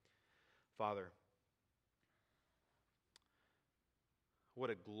Father,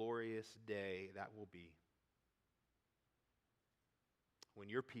 what a glorious day that will be when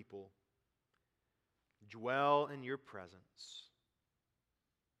your people dwell in your presence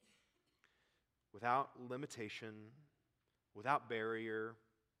without limitation, without barrier,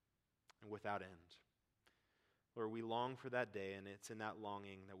 and without end. Lord, we long for that day, and it's in that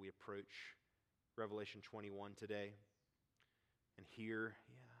longing that we approach Revelation 21 today and hear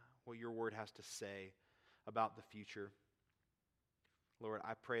what your word has to say about the future. Lord,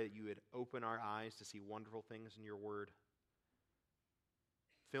 I pray that you would open our eyes to see wonderful things in your word.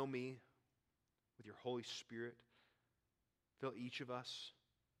 Fill me with your Holy Spirit. Fill each of us,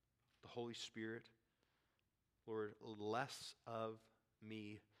 the Holy Spirit. Lord, less of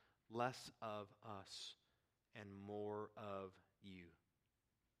me, less of us, and more of you.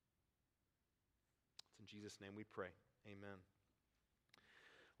 It's in Jesus' name we pray. Amen.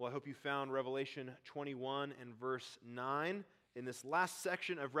 Well, I hope you found Revelation 21 and verse 9. In this last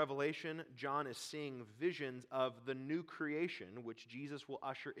section of Revelation, John is seeing visions of the new creation, which Jesus will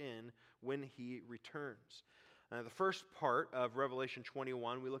usher in when he returns. The first part of Revelation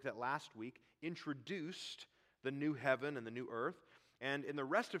 21 we looked at last week introduced the new heaven and the new earth. And in the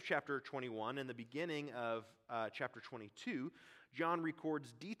rest of chapter 21, in the beginning of chapter 22, John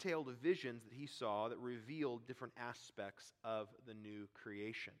records detailed visions that he saw that revealed different aspects of the new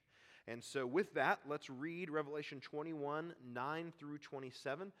creation. And so with that, let's read Revelation 21, 9 through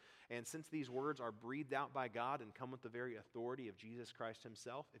 27. And since these words are breathed out by God and come with the very authority of Jesus Christ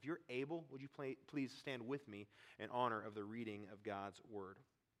himself, if you're able, would you please stand with me in honor of the reading of God's word.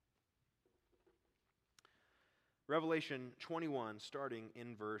 Revelation 21, starting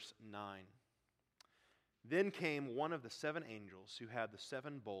in verse 9. Then came one of the seven angels who had the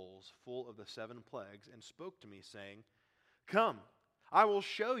seven bowls full of the seven plagues and spoke to me, saying, "Come, I will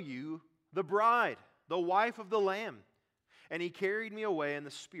show you the bride, the wife of the Lamb." And he carried me away in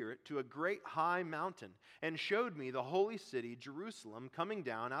the Spirit to a great high mountain and showed me the holy city, Jerusalem, coming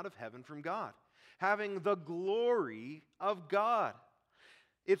down out of heaven from God, having the glory of God.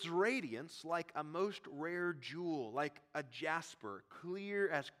 Its radiance like a most rare jewel, like a jasper, clear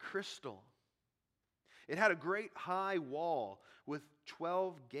as crystal. It had a great high wall with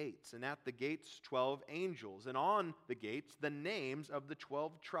 12 gates, and at the gates 12 angels, and on the gates the names of the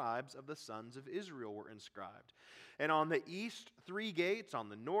 12 tribes of the sons of Israel were inscribed. And on the east 3 gates, on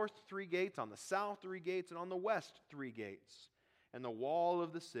the north 3 gates, on the south 3 gates, and on the west 3 gates. And the wall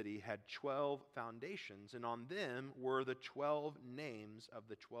of the city had 12 foundations, and on them were the 12 names of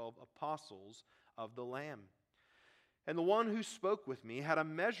the 12 apostles of the Lamb. And the one who spoke with me had a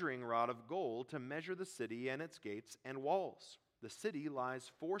measuring rod of gold to measure the city and its gates and walls. The city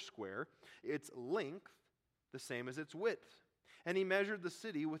lies 4 its length the same as its width. And he measured the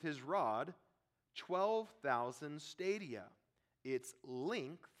city with his rod, 12,000 stadia. Its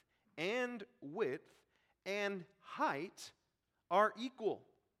length and width and height are equal.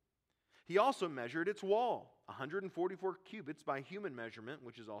 He also measured its wall, 144 cubits by human measurement,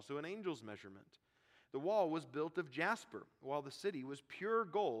 which is also an angel's measurement. The wall was built of jasper, while the city was pure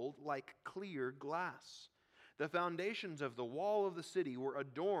gold like clear glass. The foundations of the wall of the city were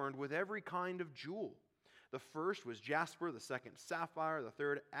adorned with every kind of jewel. The first was jasper, the second sapphire, the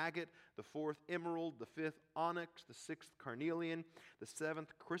third agate, the fourth emerald, the fifth onyx, the sixth carnelian, the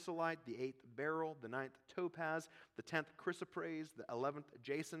seventh chrysolite, the eighth beryl, the ninth topaz, the 10th chrysoprase, the 11th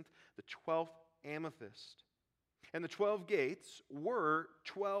jacinth, the 12th amethyst. And the 12 gates were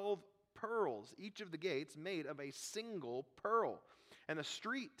 12 pearls, each of the gates made of a single pearl. And the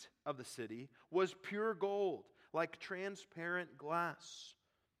street of the city was pure gold, like transparent glass.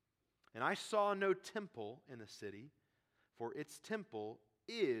 And I saw no temple in the city, for its temple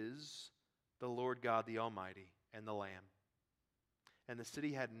is the Lord God the Almighty and the Lamb. And the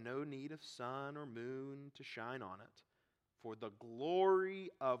city had no need of sun or moon to shine on it, for the glory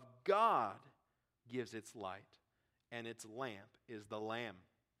of God gives its light, and its lamp is the Lamb.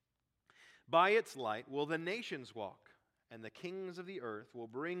 By its light will the nations walk, and the kings of the earth will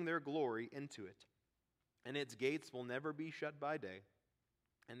bring their glory into it. And its gates will never be shut by day,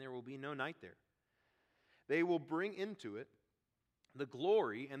 and there will be no night there. They will bring into it the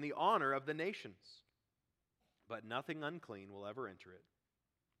glory and the honor of the nations. But nothing unclean will ever enter it,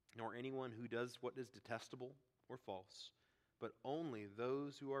 nor anyone who does what is detestable or false, but only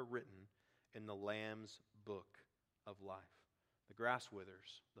those who are written in the Lamb's book of life. The grass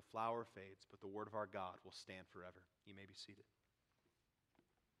withers, the flower fades, but the word of our God will stand forever. You may be seated.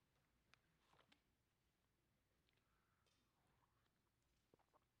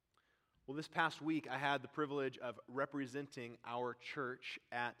 Well, this past week, I had the privilege of representing our church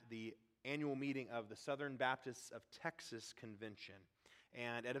at the annual meeting of the Southern Baptists of Texas Convention.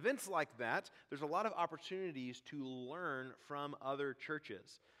 And at events like that, there's a lot of opportunities to learn from other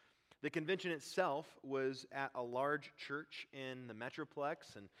churches. The convention itself was at a large church in the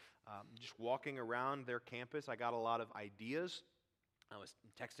Metroplex, and just walking around their campus, I got a lot of ideas. I was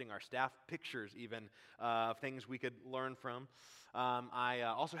texting our staff pictures even of things we could learn from. I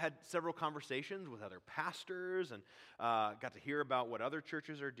also had several conversations with other pastors and got to hear about what other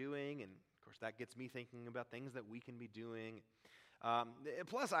churches are doing, and of course that gets me thinking about things that we can be doing.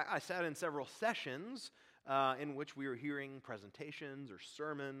 Plus, I sat in several sessions in which we were hearing presentations or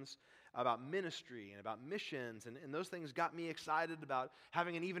sermons about ministry and about missions, and those things got me excited about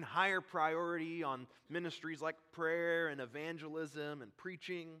having an even higher priority on ministries like prayer and evangelism and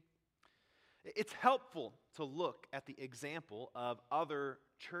preaching. It's helpful to look at the example of other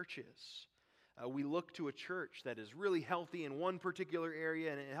churches. We look to a church that is really healthy in one particular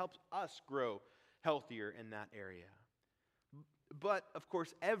area, and it helps us grow healthier in that area. But, of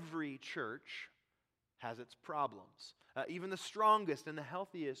course, every church has its problems. Even the strongest and the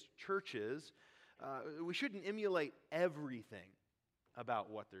healthiest churches, we shouldn't emulate everything about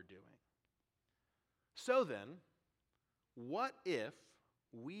what they're doing. So then, what if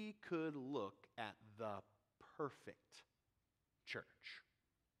we could look at the perfect church?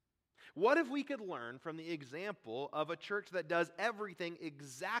 What if we could learn from the example of a church that does everything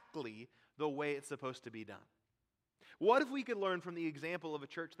exactly the way it's supposed to be done? What if we could learn from the example of a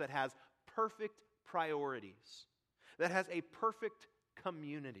church that has perfect priorities, that has a perfect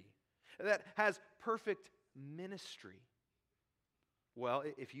community, that has perfect ministry? Well,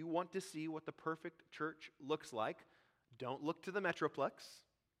 if you want to see what the perfect church looks like, don't look to the Metroplex.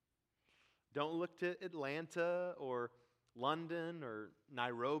 Don't look to Atlanta or London or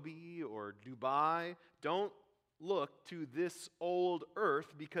Nairobi or Dubai. Don't look to this old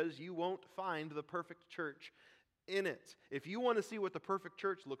earth, because you won't find the perfect church in it. If you want to see what the perfect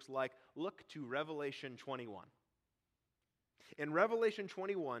church looks like, look to Revelation 21. In Revelation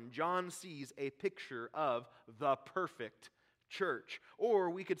 21, John sees a picture of the perfect church. Or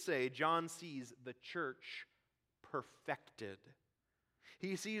we could say John sees the church perfected.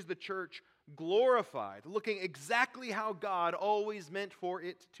 He sees the church glorified, looking exactly how God always meant for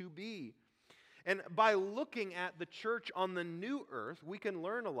it to be. And by looking at the church on the new earth, we can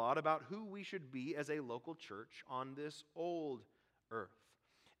learn a lot about who we should be as a local church on this old earth.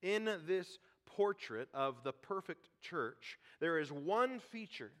 In this portrait of the perfect church, there is one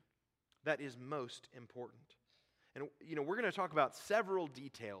feature that is most important. And, we're going to talk about several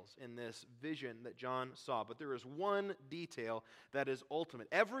details in this vision that John saw, but there is one detail that is ultimate.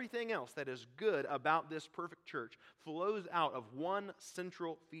 Everything else that is good about this perfect church flows out of one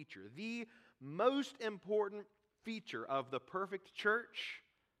central feature. The most important feature of the perfect church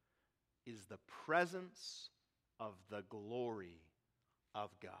is the presence of the glory of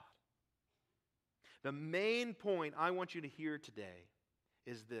God. The main point I want you to hear today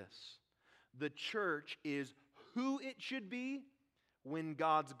is this: the church is who it should be when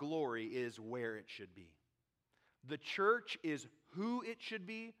God's glory is where it should be. The church is who it should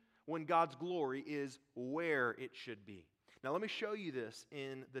be when God's glory is where it should be. Now let me show you this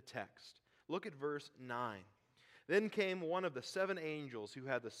in the text. Look at verse 9. Then came one of the 7 angels who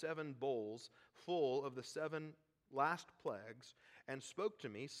had the 7 bowls full of the 7 last plagues, and spoke to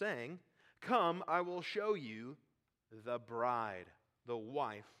me, saying, "Come, I will show you the bride, the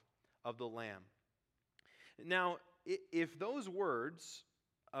wife of the Lamb." Now, if those words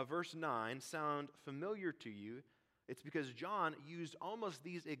of verse 9 sound familiar to you, it's because John used almost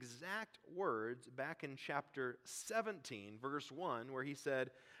these exact words back in chapter 17, verse 1, where he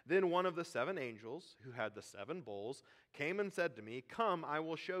said, "Then one of the 7 angels who had the 7 bowls came and said to me, 'Come, I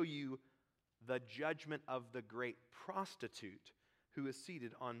will show you the judgment of the great prostitute who is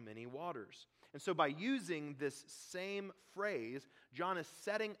seated on many waters.'" And so by using this same phrase, John is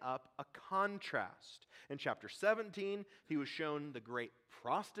setting up a contrast. In chapter 17, he was shown the great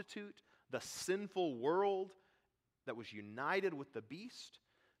prostitute, the sinful world that was united with the beast.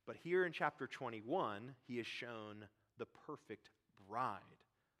 But here in chapter 21, he is shown the perfect bride,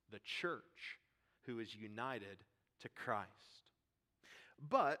 the church, who is united to Christ.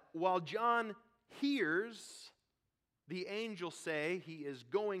 But while John hears the angel say he is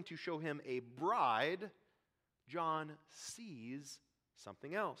going to show him a bride, John sees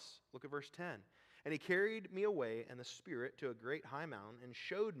something else. Look at verse 10. "And he carried me away in the Spirit to a great high mountain and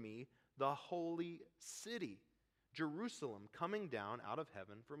showed me the holy city, Jerusalem, coming down out of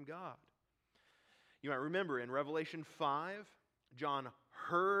heaven from God." You might remember in Revelation 5, John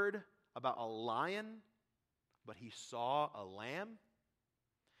heard about a lion, but he saw a lamb.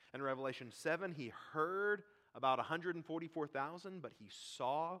 In Revelation 7, he heard about 144,000, but he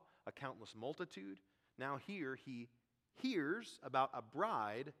saw a countless multitude. Now here he hears about a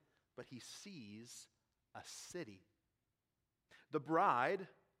bride, but he sees a city. The bride,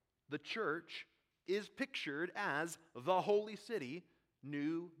 the church, is pictured as the holy city,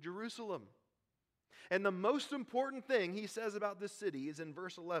 New Jerusalem. And the most important thing he says about this city is in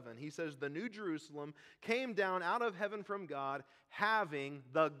verse 11. He says, the New Jerusalem came down out of heaven from God, having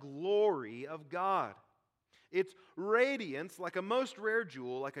the glory of God. Its radiance like a most rare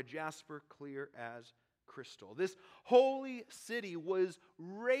jewel, like a jasper clear as crystal. This holy city was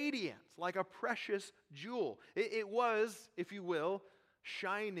radiant like a precious jewel. It was, if you will,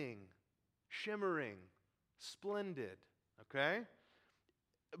 shining, shimmering, splendid. Okay?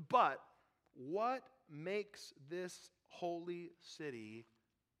 But what makes this holy city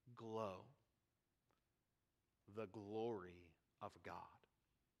glow? The glory of God.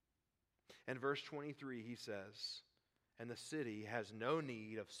 In verse 23, he says, and the city has no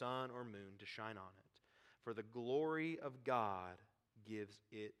need of sun or moon to shine on it, for the glory of God gives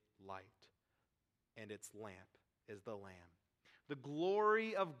it light, and its lamp is the Lamb. The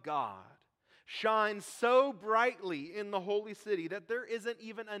glory of God shines so brightly in the holy city that there isn't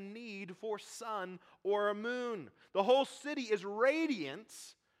even a need for sun or a moon. The whole city is radiant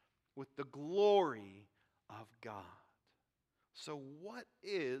with the glory of God. So what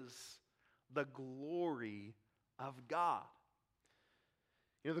is the glory of God?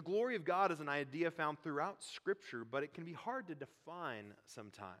 You know, the glory of God is an idea found throughout Scripture, but it can be hard to define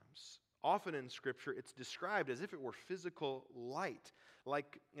sometimes. Often in Scripture, it's described as if it were physical light,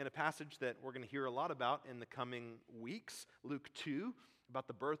 like in a passage that we're going to hear a lot about in the coming weeks, Luke 2, about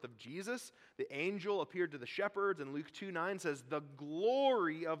the birth of Jesus. The angel appeared to the shepherds, and Luke 2:9 says, the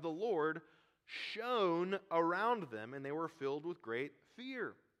glory of the Lord shone around them, and they were filled with great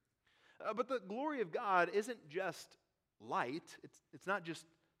fear. But the glory of God isn't just light. It's not just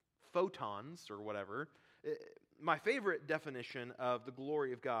photons or whatever. My favorite definition of the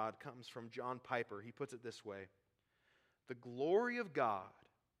glory of God comes from John Piper. He puts it this way: the glory of God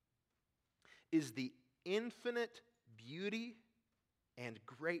is the infinite beauty and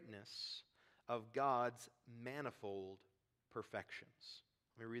greatness of God's manifold perfections.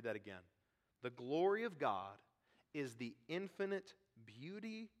 Let me read that again. The glory of God is the infinite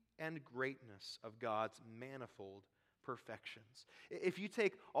beauty and greatness of God's manifold perfections. If you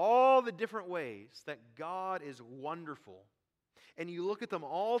take all the different ways that God is wonderful and you look at them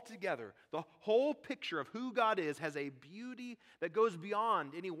all together, the whole picture of who God is has a beauty that goes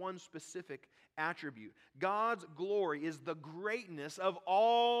beyond any one specific attribute. God's glory is the greatness of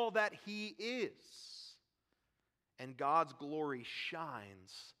all that He is. And God's glory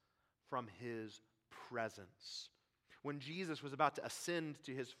shines from His presence. When Jesus was about to ascend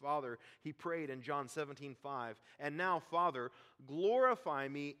to His Father, He prayed in John 17:5, and now, Father, glorify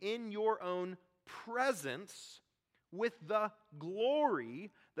me in your own presence with the glory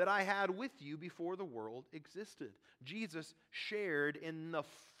that I had with you before the world existed. Jesus shared in the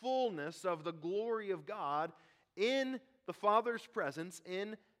fullness of the glory of God in the Father's presence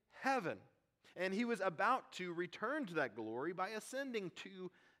in heaven. And He was about to return to that glory by ascending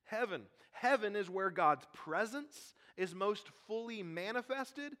to heaven. Heaven is where God's presence is most fully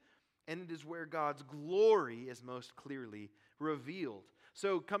manifested, and it is where God's glory is most clearly revealed.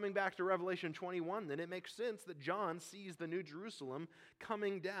 So coming back to Revelation 21, then it makes sense that John sees the New Jerusalem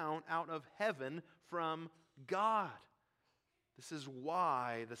coming down out of heaven from God. This is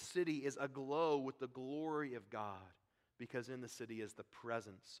why the city is aglow with the glory of God, because in the city is the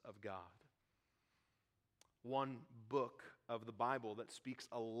presence of God. One book of the Bible that speaks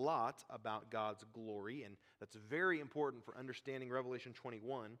a lot about God's glory, and that's very important for understanding Revelation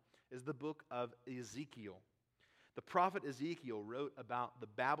 21, is the book of Ezekiel. The prophet Ezekiel wrote about the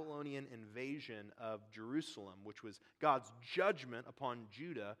Babylonian invasion of Jerusalem, which was God's judgment upon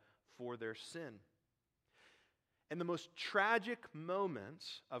Judah for their sin. And the most tragic moment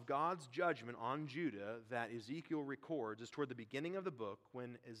of God's judgment on Judah that Ezekiel records is toward the beginning of the book,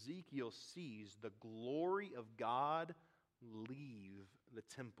 when Ezekiel sees the glory of God leave the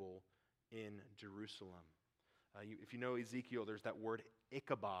temple in Jerusalem. If you know Ezekiel, there's that word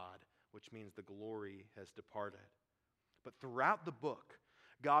Ichabod, which means the glory has departed. But throughout the book,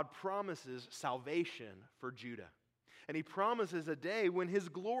 God promises salvation for Judah. And He promises a day when His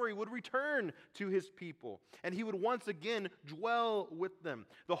glory would return to His people, and He would once again dwell with them.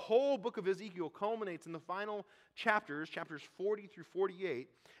 The whole book of Ezekiel culminates in the final chapters 40 through 48,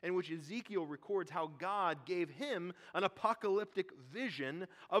 in which Ezekiel records how God gave him an apocalyptic vision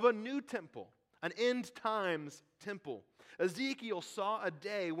of a new temple, an end times temple. Ezekiel saw a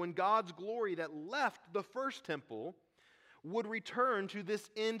day when God's glory that left the first temple would return to this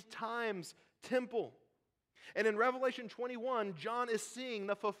end times temple. And in Revelation 21, John is seeing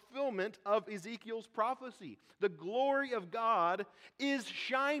the fulfillment of Ezekiel's prophecy. The glory of God is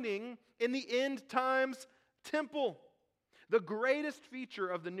shining in the end times temple. The greatest feature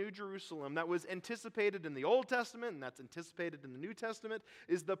of the New Jerusalem that was anticipated in the Old Testament and that's anticipated in the New Testament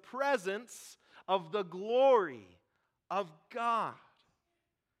is the presence of the glory of God.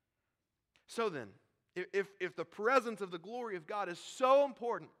 So then, if the presence of the glory of God is so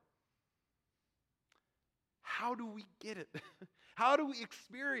important, how do we get it? How do we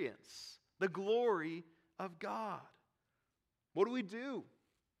experience the glory of God? What do we do?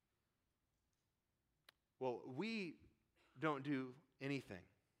 Well, we don't do anything.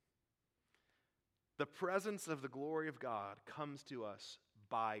 The presence of the glory of God comes to us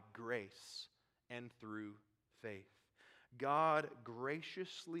by grace and through faith. God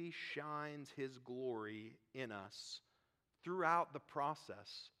graciously shines His glory in us throughout the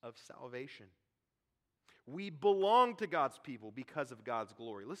process of salvation. We belong to God's people because of God's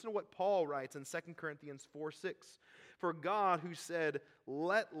glory. Listen to what Paul writes in 2 Corinthians 4:6. For God, who said,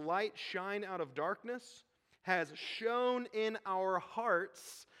 "Let light shine out of darkness," has shone in our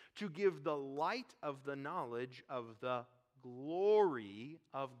hearts to give the light of the knowledge of the glory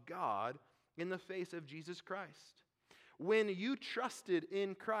of God in the face of Jesus Christ. When you trusted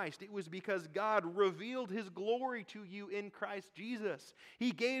in Christ, it was because God revealed His glory to you in Christ Jesus.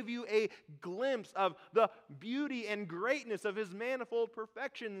 He gave you a glimpse of the beauty and greatness of His manifold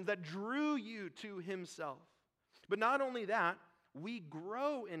perfections that drew you to Himself. But not only that, we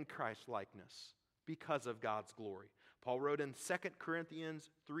grow in Christ's likeness because of God's glory. Paul wrote in 2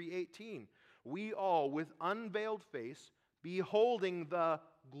 Corinthians 3:18, "We all, with unveiled face, beholding the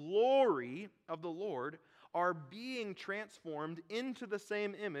glory of the Lord, are being transformed into the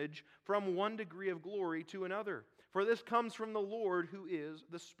same image from one degree of glory to another. For this comes from the Lord, who is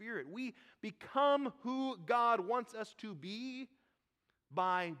the Spirit." We become who God wants us to be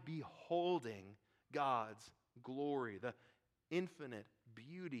by beholding God's glory, the infinite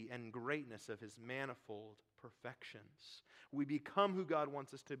beauty and greatness of His manifold perfections. We become who God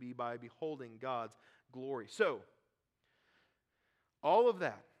wants us to be by beholding God's glory. So, all of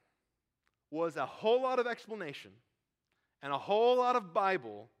that was a whole lot of explanation and a whole lot of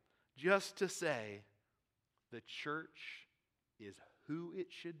Bible just to say the church is who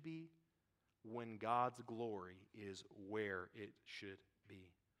it should be when God's glory is where it should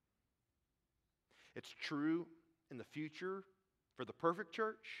be. It's true in the future for the perfect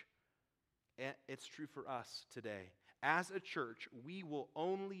church, and it's true for us today. As a church, we will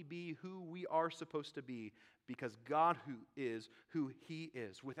only be who we are supposed to be because God who is who He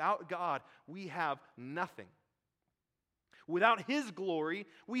is. Without God, we have nothing. Without His glory,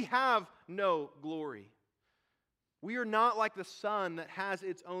 we have no glory. We are not like the sun that has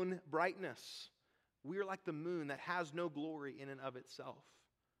its own brightness. We are like the moon that has no glory in and of itself.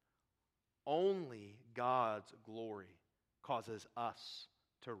 Only God's glory causes us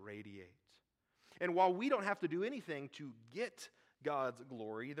to radiate. And while we don't have to do anything to get God's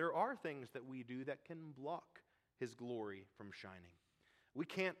glory, there are things that we do that can block His glory from shining. We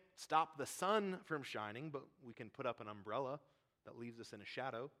can't stop the sun from shining, but we can put up an umbrella that leaves us in a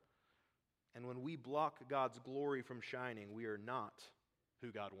shadow. And when we block God's glory from shining, we are not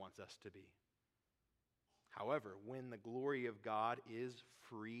who God wants us to be. However, when the glory of God is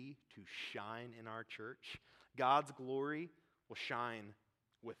free to shine in our church, God's glory will shine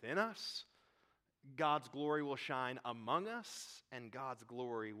within us, God's glory will shine among us, and God's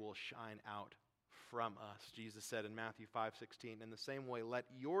glory will shine out from us. Jesus said in Matthew 5:16, "In the same way, let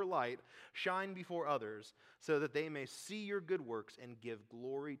your light shine before others, so that they may see your good works and give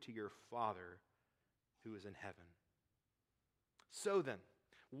glory to your Father who is in heaven." So then,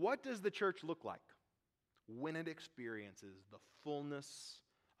 what does the church look like when it experiences the fullness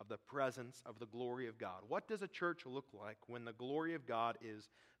of the presence of the glory of God? What does a church look like when the glory of God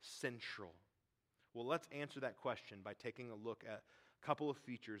is central? Well, let's answer that question by taking a look at a couple of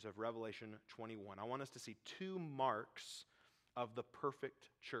features of Revelation 21. I want us to see two marks of the perfect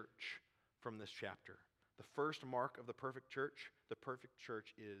church from this chapter. The first mark of the perfect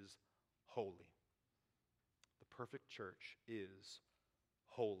church is holy. The perfect church is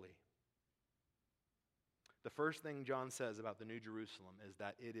holy. The first thing John says about the New Jerusalem is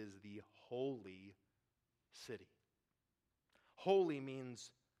that it is the holy city. Holy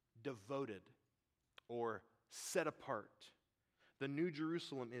means devoted or set apart. The New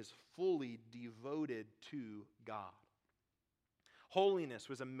Jerusalem is fully devoted to God. Holiness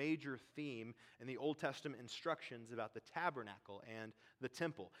was a major theme in the Old Testament instructions about the tabernacle and the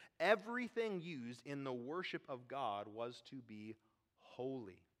temple. Everything used in the worship of God was to be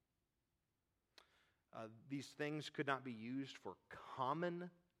holy. These things could not be used for common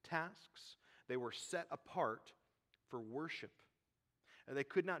tasks. They were set apart for worship. They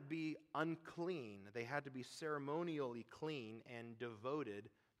could not be unclean. They had to be ceremonially clean and devoted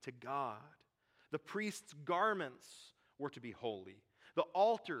to God. The priest's garments were to be holy. The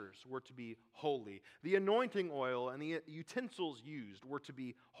altars were to be holy. The anointing oil and the utensils used were to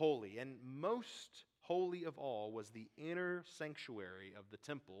be holy. And most holy of all was the inner sanctuary of the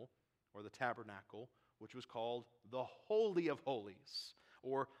temple or the tabernacle, which was called the Holy of Holies,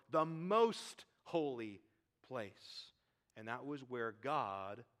 or the most holy place. And that was where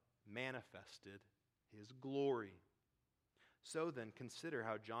God manifested His glory. So then, consider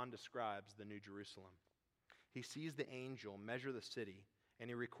how John describes the New Jerusalem. He sees the angel measure the city, and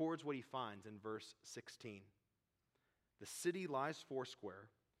he records what he finds in verse 16. The city lies foursquare,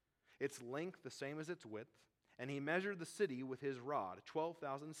 its length the same as its width, and he measured the city with his rod,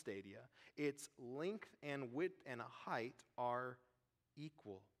 12,000 stadia. Its length and width and height are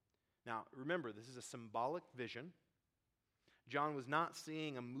equal. Now, remember, this is a symbolic vision. John was not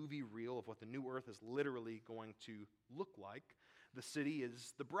seeing a movie reel of what the new earth is literally going to look like. The city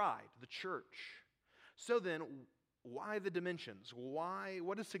is the bride, the church. So then, why the dimensions?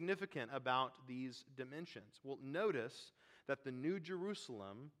 What is significant about these dimensions? Well, notice that the New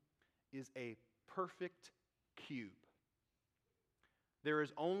Jerusalem is a perfect cube. There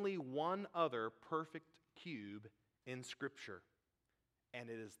is only one other perfect cube in Scripture, and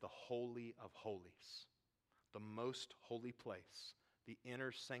it is the Holy of Holies, the most holy place, the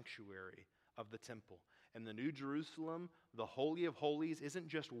inner sanctuary of the temple. And the New Jerusalem, the Holy of Holies, isn't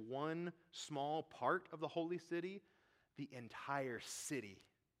just one small part of the holy city. The entire city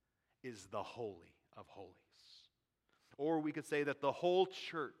is the Holy of Holies. Or we could say that the whole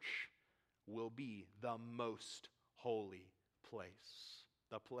church will be the most holy place,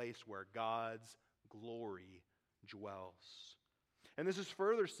 the place where God's glory dwells. And this is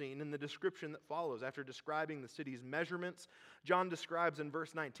further seen in the description that follows. After describing the city's measurements, John describes in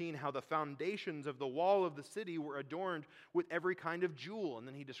verse 19 how the foundations of the wall of the city were adorned with every kind of jewel. And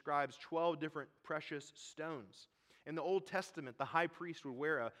then he describes 12 different precious stones. In the Old Testament, the high priest would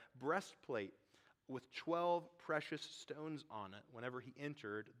wear a breastplate with 12 precious stones on it whenever he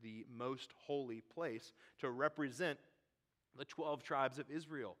entered the most holy place to represent the 12 tribes of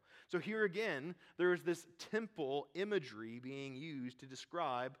Israel. So here again, there is this temple imagery being used to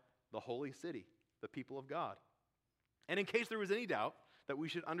describe the holy city, the people of God. And in case there was any doubt that we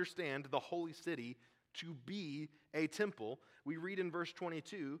should understand the holy city to be a temple, we read in verse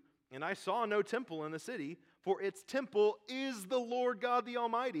 22, "And I saw no temple in the city, for its temple is the Lord God the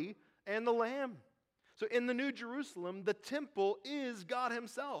Almighty and the Lamb." So in the New Jerusalem, the temple is God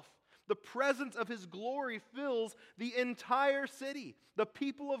Himself. The presence of His glory fills the entire city. The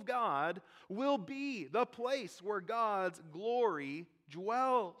people of God will be the place where God's glory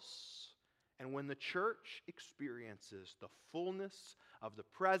dwells. And when the church experiences the fullness of the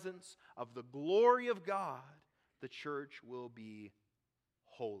presence of the glory of God, the church will be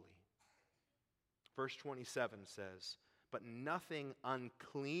holy. Verse 27 says, "But nothing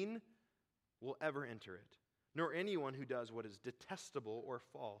unclean will ever enter it, nor anyone who does what is detestable or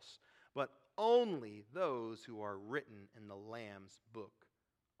false, but only those who are written in the Lamb's book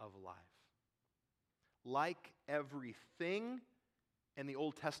of life." Like everything in the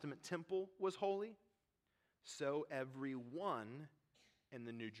Old Testament temple was holy, so everyone in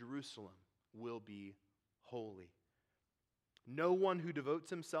the New Jerusalem will be holy. No one who devotes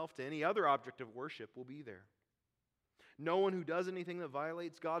himself to any other object of worship will be there. No one who does anything that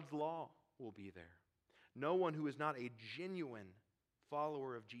violates God's law will be there. No one who is not a genuine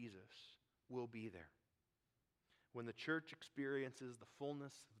follower of Jesus will be there. When the church experiences the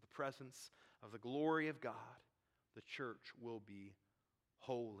fullness of the presence of the glory of God, the church will be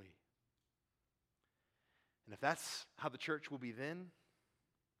holy. And if that's how the church will be then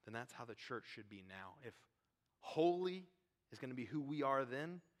that's how the church should be now. If holy is going to be who we are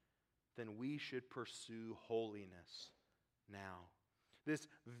then we should pursue holiness now. This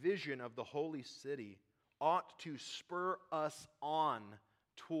vision of the holy city ought to spur us on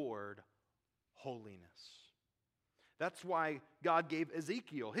toward holiness. That's why God gave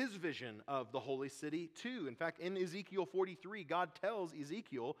Ezekiel his vision of the holy city too. In fact, in Ezekiel 43, God tells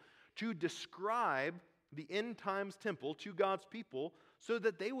Ezekiel to describe the end times temple to God's people so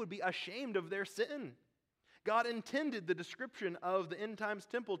that they would be ashamed of their sin. God intended the description of the end times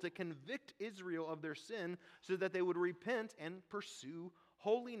temple to convict Israel of their sin so that they would repent and pursue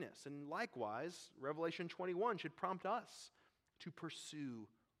holiness. And likewise, Revelation 21 should prompt us to pursue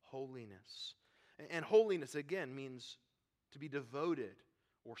holiness. And holiness, again, means to be devoted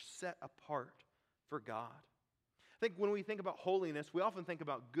or set apart for God. I think when we think about holiness, we often think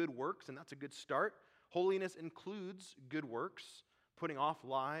about good works, and that's a good start. Holiness includes good works, putting off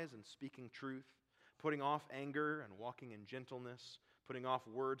lies and speaking truth, putting off anger and walking in gentleness, putting off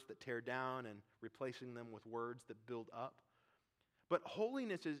words that tear down and replacing them with words that build up. But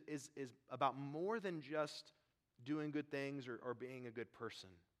holiness is about more than just doing good things or being a good person.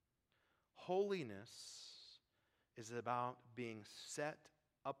 Holiness is about being set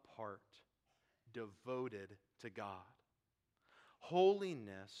apart, devoted to God.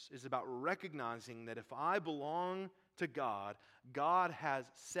 Holiness is about recognizing that if I belong to God, God has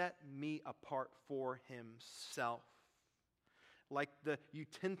set me apart for Himself. Like the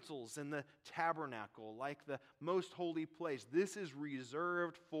utensils in the tabernacle, like the most holy place, this is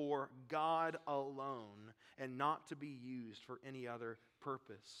reserved for God alone and not to be used for any other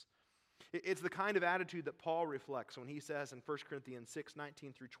purpose. It's the kind of attitude that Paul reflects when he says in 1 Corinthians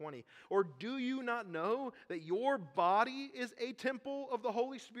 6:19 through 20, "Or do you not know that your body is a temple of the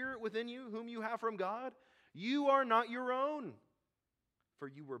Holy Spirit within you, whom you have from God? You are not your own, for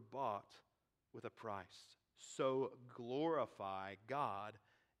you were bought with a price. So glorify God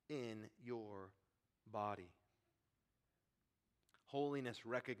in your body." Holiness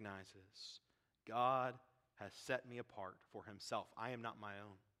recognizes God has set me apart for Himself. I am not my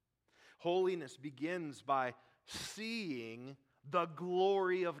own. Holiness begins by seeing the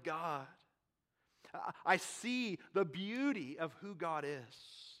glory of God. I see the beauty of who God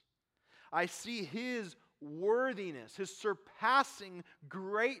is. I see His worthiness, His surpassing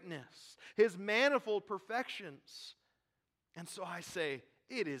greatness, His manifold perfections. And so I say,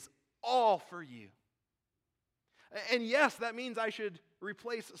 it is all for you. And yes, that means I should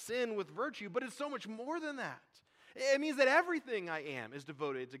replace sin with virtue, but it's so much more than that. It means that everything I am is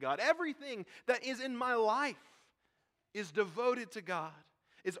devoted to God. Everything that is in my life is devoted to God,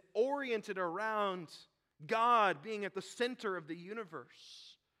 is oriented around God being at the center of the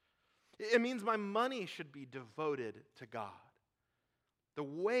universe. It means my money should be devoted to God. The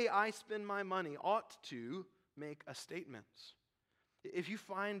way I spend my money ought to make a statement. If you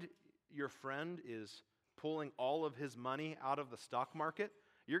find your friend is pulling all of his money out of the stock market,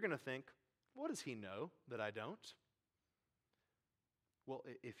 you're going to think, what does he know that I don't? Well,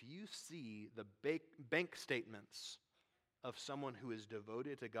 if you see the bank statements of someone who is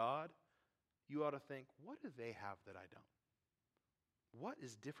devoted to God, you ought to think, what do they have that I don't? What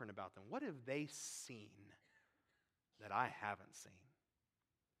is different about them? What have they seen that I haven't seen?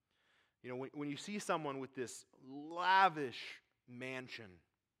 You know, when you see someone with this lavish mansion,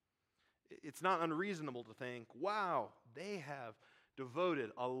 it's not unreasonable to think, wow, they have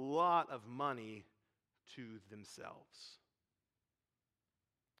devoted a lot of money to themselves.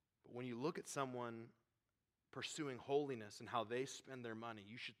 But when you look at someone pursuing holiness and how they spend their money,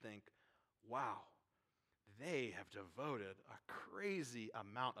 you should think, wow, they have devoted a crazy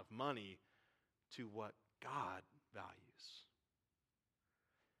amount of money to what God values.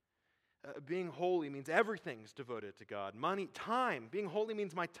 Being holy means everything's devoted to God. Money, time. Being holy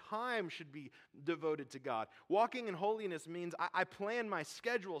means my time should be devoted to God. Walking in holiness means I plan my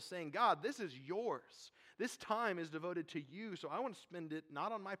schedule saying, God, this is yours. This time is devoted to you, so I want to spend it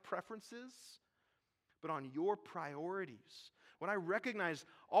not on my preferences, but on your priorities. When I recognize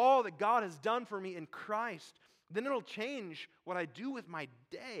all that God has done for me in Christ, then it'll change what I do with my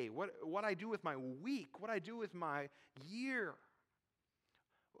day, what I do with my week, what I do with my year.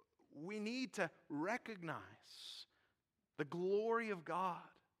 We need to recognize the glory of God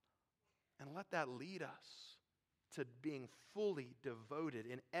and let that lead us to being fully devoted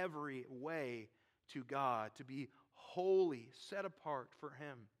in every way to God, to be holy, set apart for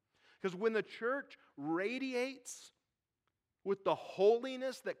Him. Because when the church radiates with the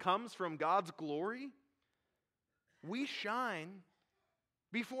holiness that comes from God's glory, we shine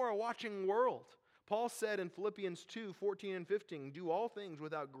before a watching world. Paul said in Philippians 2:14 and 15, do all things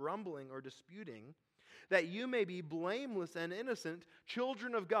without grumbling or disputing, that you may be blameless and innocent,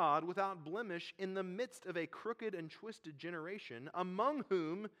 children of God without blemish in the midst of a crooked and twisted generation, among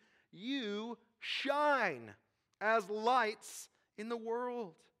whom you shine as lights in the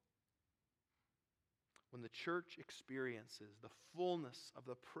world. When the church experiences the fullness of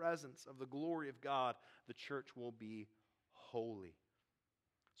the presence of the glory of God, the church will be holy.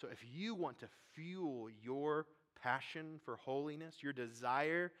 So if you want to fuel your passion for holiness, your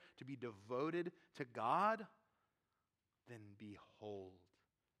desire to be devoted to God, then behold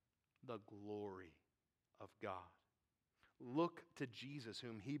the glory of God. Look to Jesus,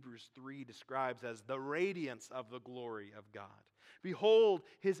 whom Hebrews 3 describes as the radiance of the glory of God. Behold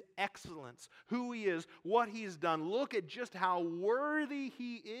His excellence, who He is, what He's done. Look at just how worthy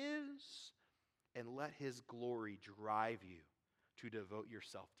He is, and let His glory drive you to devote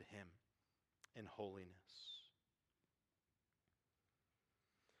yourself to Him in holiness.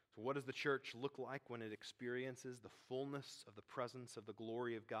 So what does the church look like when it experiences the fullness of the presence of the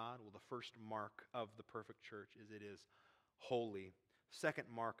glory of God? Well, the first mark of the perfect church is it is holy. Second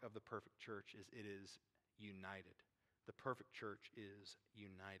mark of the perfect church is it is united. The perfect church is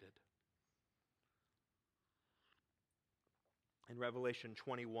united. In Revelation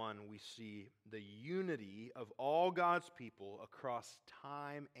 21, we see the unity of all God's people across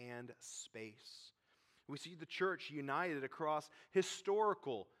time and space. We see the church united across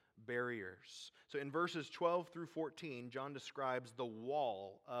historical barriers. So in verses 12 through 14, John describes the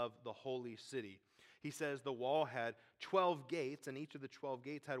wall of the holy city. He says the wall had 12 gates, and each of the 12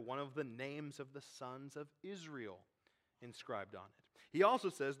 gates had one of the names of the sons of Israel inscribed on it. He also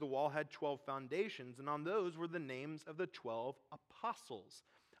says the wall had 12 foundations, and on those were the names of the 12 apostles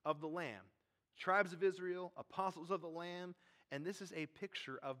of the Lamb. Tribes of Israel, apostles of the Lamb, and this is a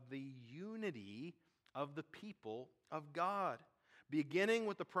picture of the unity of the people of God, beginning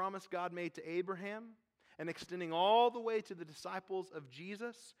with the promise God made to Abraham and extending all the way to the disciples of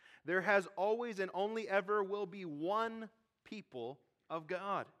Jesus. There has always and only ever will be one people of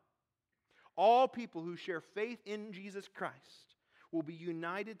God. All people who share faith in Jesus Christ will be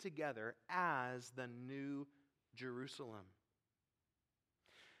united together as the New Jerusalem.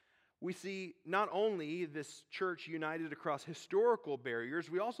 We see not only this church united across historical barriers,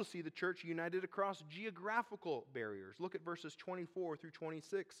 we also see the church united across geographical barriers. Look at verses 24 through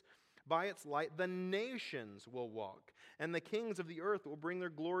 26. By its light the nations will walk, and the kings of the earth will bring their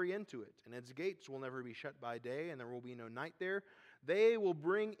glory into it. And its gates will never be shut by day, and there will be no night there. They will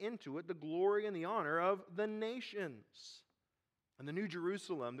bring into it the glory and the honor of the nations. In the New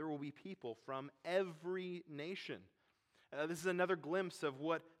Jerusalem, there will be people from every nation. This is another glimpse of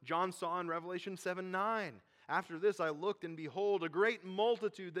what John saw in Revelation 7:9. After this I looked, and behold, a great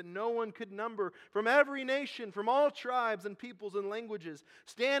multitude that no one could number, from every nation, from all tribes and peoples and languages,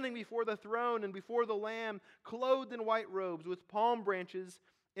 standing before the throne and before the Lamb, clothed in white robes, with palm branches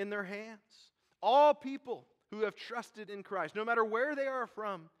in their hands. All people who have trusted in Christ, no matter where they are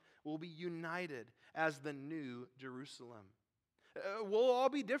from, will be united as the New Jerusalem. We'll all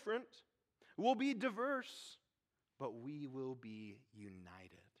be different. We'll be diverse. But we will be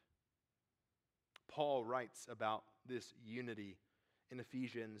united. Paul writes about this unity in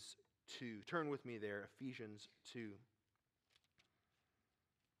Ephesians 2. Turn with me there, Ephesians 2.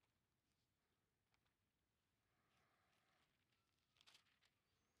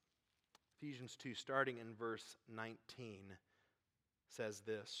 Ephesians 2, starting in verse 19, says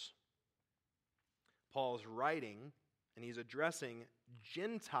this. Paul's writing, and he's addressing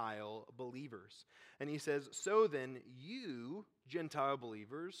Gentile believers. And he says, so then you, Gentile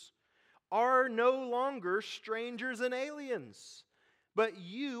believers, are no longer strangers and aliens, but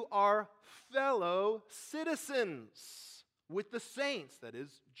you are fellow citizens with the saints, that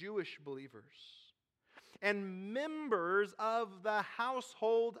is, Jewish believers, and members of the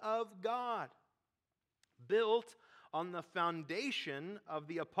household of God, built on the foundation of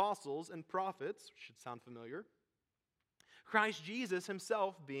the apostles and prophets, which should sound familiar, Christ Jesus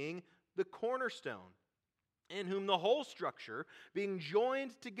himself being the cornerstone, in whom the whole structure, being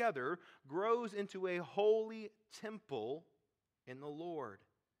joined together, grows into a holy temple in the Lord.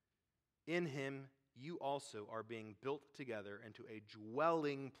 In him you also are being built together into a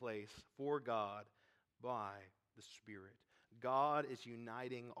dwelling place for God by the Spirit. God is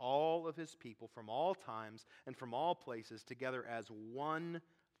uniting all of his people from all times and from all places together as one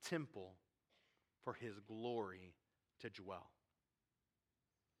temple for his glory to dwell.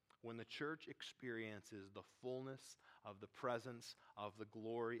 When the church experiences the fullness of the presence of the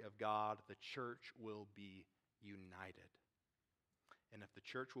glory of God, the church will be united. And if the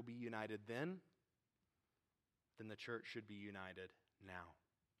church will be united then the church should be united now.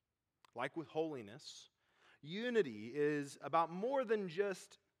 Like with holiness, unity is about more than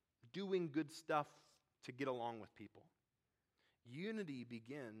just doing good stuff to get along with people. Unity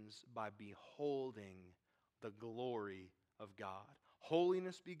begins by beholding the glory of God.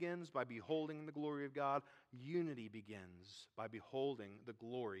 Holiness begins by beholding the glory of God. Unity begins by beholding the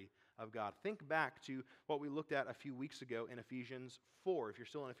glory of God. Think back to what we looked at a few weeks ago in Ephesians 4. If you're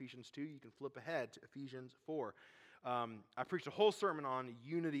still in Ephesians 2, you can flip ahead to Ephesians 4. I preached a whole sermon on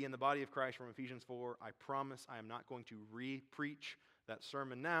unity in the body of Christ from Ephesians 4. I promise I am not going to re-preach that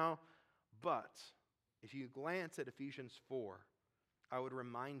sermon now. But if you glance at Ephesians 4, I would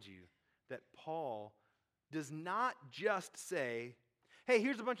remind you that Paul does not just say, hey,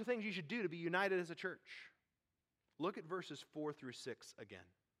 here's a bunch of things you should do to be united as a church. Look at verses 4 through 6 again.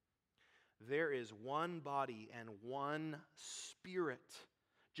 There is one body and one Spirit,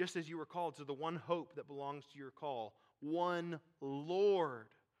 just as you were called to the one hope that belongs to your call, one Lord,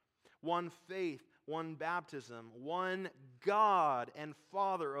 one faith, one baptism, one God and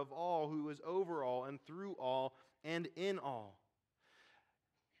Father of all, who is over all and through all and in all.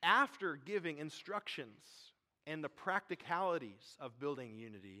 After giving instructions and the practicalities of building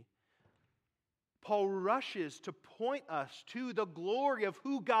unity, Paul rushes to point us to the glory of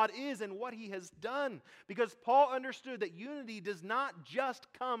who God is and what He has done. Because Paul understood that unity does not just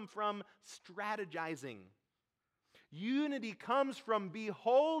come from strategizing. Unity comes from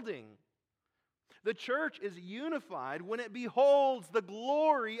beholding. The church is unified when it beholds the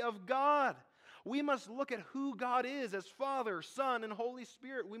glory of God. We must look at who God is as Father, Son, and Holy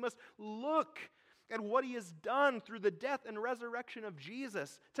Spirit. We must look at what He has done through the death and resurrection of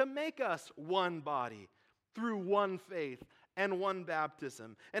Jesus to make us one body through one faith and one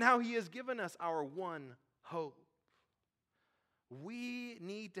baptism, and how He has given us our one hope. We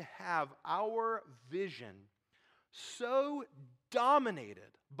need to have our vision so dominated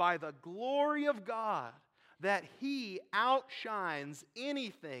by the glory of God that He outshines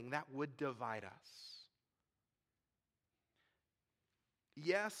anything that would divide us.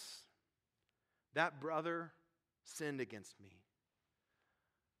 Yes, that brother sinned against me.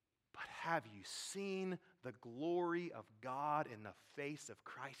 But have you seen the glory of God in the face of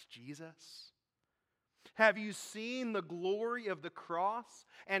Christ Jesus? Have you seen the glory of the cross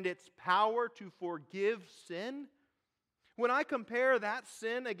and its power to forgive sin? When I compare that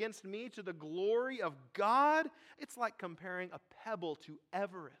sin against me to the glory of God, it's like comparing a pebble to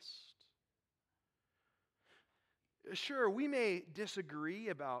Everest. Sure, we may disagree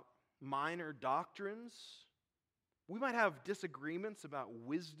about minor doctrines. We might have disagreements about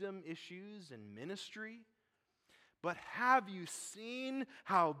wisdom issues and ministry. But have you seen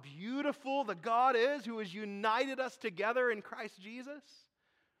how beautiful the God is who has united us together in Christ Jesus?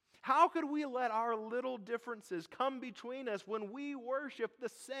 How could we let our little differences come between us when we worship the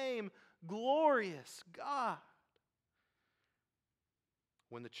same glorious God?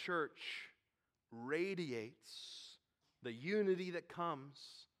 When the church radiates the unity that comes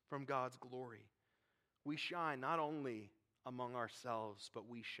from God's glory, we shine not only among ourselves, but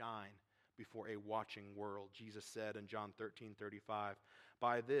we shine before a watching world. Jesus said in John 13:35,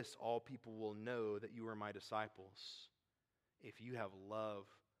 "By this all people will know that you are my disciples, if you have love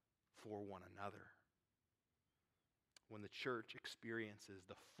for one another." When the church experiences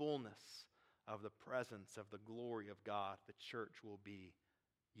the fullness of the presence of the glory of God, the church will be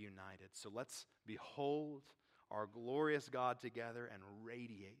united. So let's behold our glorious God together and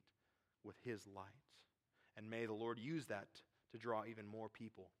radiate with His light. And may the Lord use that to draw even more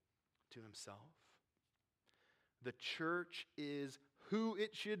people to Himself. The church is who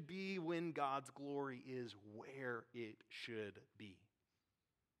it should be when God's glory is where it should be.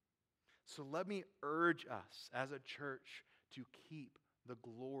 So let me urge us as a church to keep the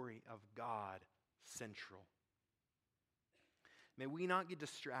glory of God central. May we not get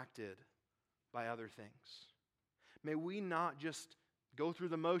distracted by other things. May we not just go through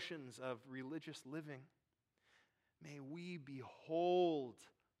the motions of religious living. May we behold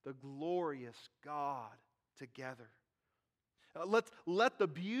the glorious God together. Let the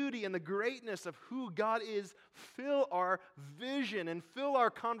beauty and the greatness of who God is fill our vision and fill our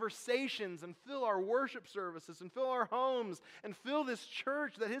conversations and fill our worship services and fill our homes and fill this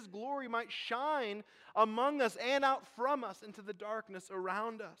church, that His glory might shine among us and out from us into the darkness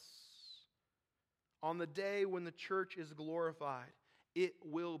around us. On the day when the church is glorified, it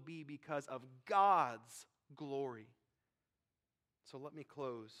will be because of God's glory. So let me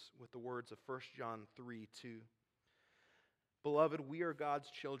close with the words of 1 John 3:2. Beloved, we are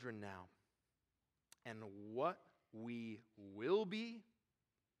God's children now, and what we will be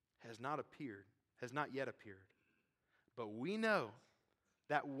has not yet appeared. But we know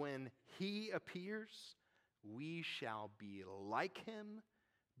that when He appears, we shall be like Him,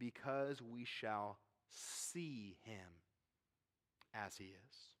 because we shall see Him as He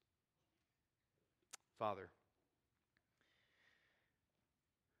is. Father,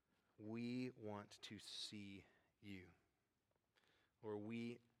 we want to see you. Lord,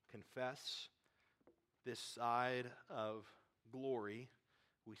 we confess this side of glory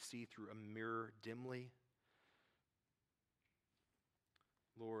we see through a mirror dimly.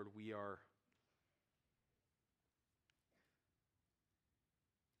 Lord, we are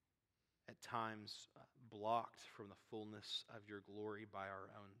at times blocked from the fullness of your glory by our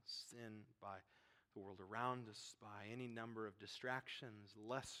own sin, by the world around us, by any number of distractions,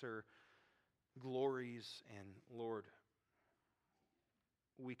 lesser glories. And Lord,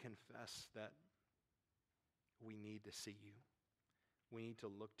 we confess that we need to see you. We need to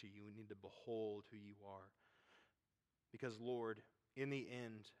look to you. We need to behold who you are. Because, Lord, in the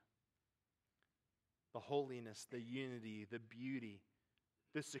end, the holiness, the unity, the beauty,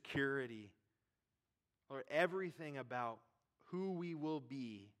 the security, Lord, everything about who we will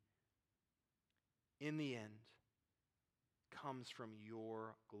be in the end comes from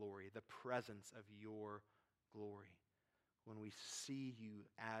your glory, the presence of your glory, when we see you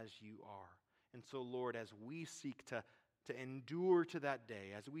as you are. And so, Lord, as we seek to endure to that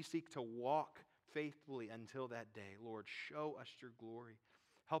day, as we seek to walk faithfully until that day, Lord, show us your glory.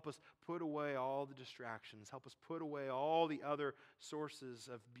 Help us put away all the distractions. Help us put away all the other sources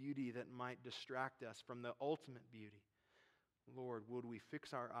of beauty that might distract us from the ultimate beauty. Lord, would we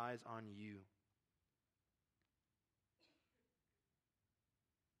fix our eyes on you?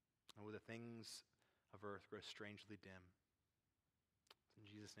 And would the things of earth grow strangely dim? In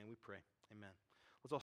Jesus' name we pray. Amen.